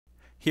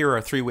Here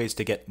are 3 ways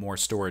to get more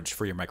storage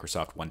for your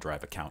Microsoft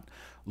OneDrive account.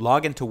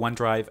 Log into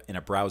OneDrive in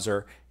a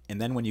browser, and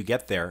then when you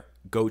get there,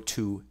 go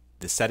to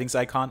the settings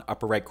icon,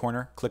 upper right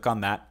corner, click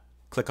on that,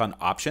 click on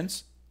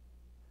options,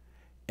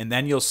 and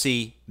then you'll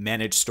see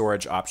manage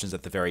storage options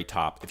at the very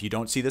top. If you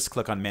don't see this,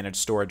 click on manage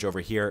storage over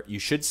here. You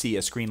should see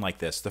a screen like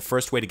this. The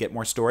first way to get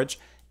more storage,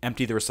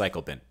 empty the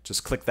recycle bin.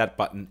 Just click that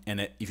button,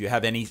 and if you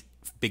have any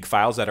big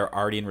files that are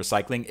already in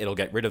recycling, it'll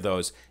get rid of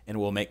those and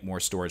will make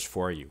more storage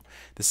for you.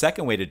 The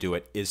second way to do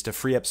it is to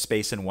free up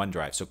space in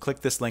OneDrive. So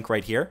click this link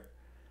right here,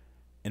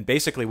 and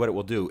basically what it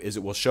will do is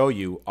it will show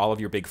you all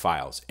of your big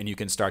files, and you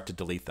can start to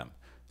delete them.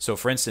 So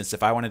for instance,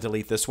 if I want to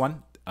delete this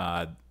one,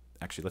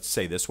 actually let's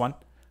say this one,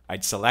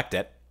 I'd select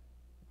it,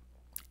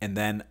 and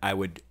then I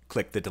would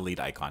click the delete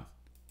icon,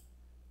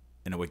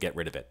 and it would get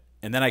rid of it.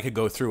 And then I could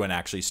go through and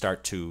actually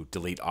start to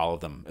delete all of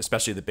them,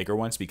 especially the bigger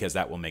ones, because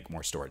that will make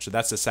more storage. So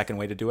that's the second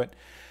way to do it.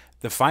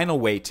 The final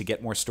way to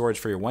get more storage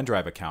for your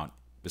OneDrive account,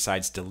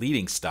 besides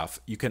deleting stuff,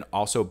 you can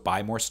also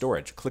buy more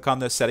storage. Click on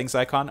the settings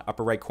icon,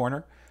 upper right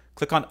corner,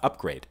 click on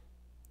upgrade.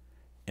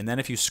 And then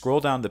if you scroll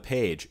down the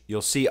page,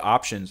 you'll see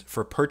options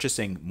for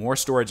purchasing more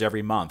storage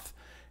every month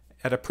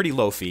at a pretty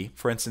low fee.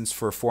 For instance,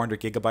 for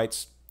 400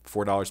 gigabytes,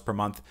 $4 per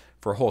month.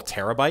 For a whole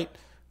terabyte,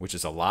 which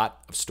is a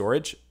lot of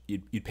storage,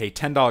 you'd pay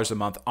 $10 a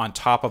month on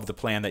top of the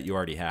plan that you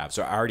already have.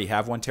 So I already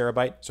have 1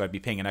 terabyte, so I'd be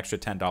paying an extra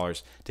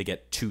 $10 to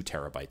get 2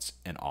 terabytes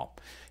in all.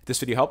 If this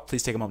video helped,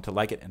 please take a moment to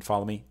like it and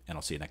follow me, and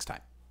I'll see you next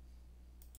time.